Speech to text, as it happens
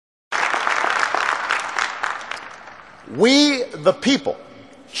We, the people,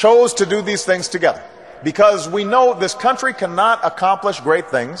 chose to do these things together because we know this country cannot accomplish great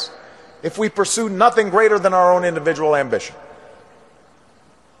things if we pursue nothing greater than our own individual ambition.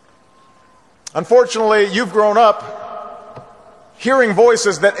 Unfortunately, you've grown up hearing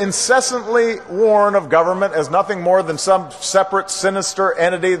voices that incessantly warn of government as nothing more than some separate, sinister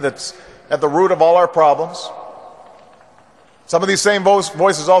entity that's at the root of all our problems. Some of these same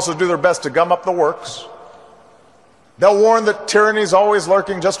voices also do their best to gum up the works. They'll warn that tyranny is always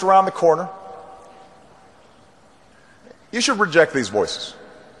lurking just around the corner. You should reject these voices,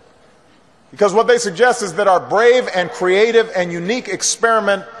 because what they suggest is that our brave and creative and unique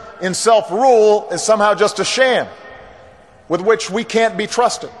experiment in self-rule is somehow just a sham with which we can't be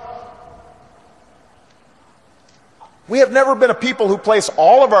trusted. We have never been a people who place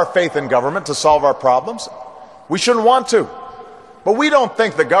all of our faith in government to solve our problems. We shouldn't want to. But we don't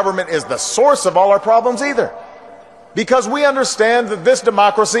think the government is the source of all our problems either, because we understand that this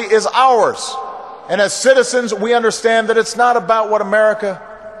democracy is ours. And as citizens, we understand that it's not about what America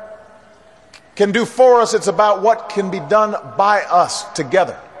can do for us, it's about what can be done by us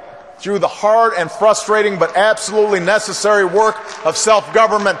together through the hard and frustrating but absolutely necessary work of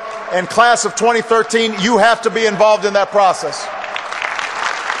self-government. And class of 2013, you have to be involved in that process.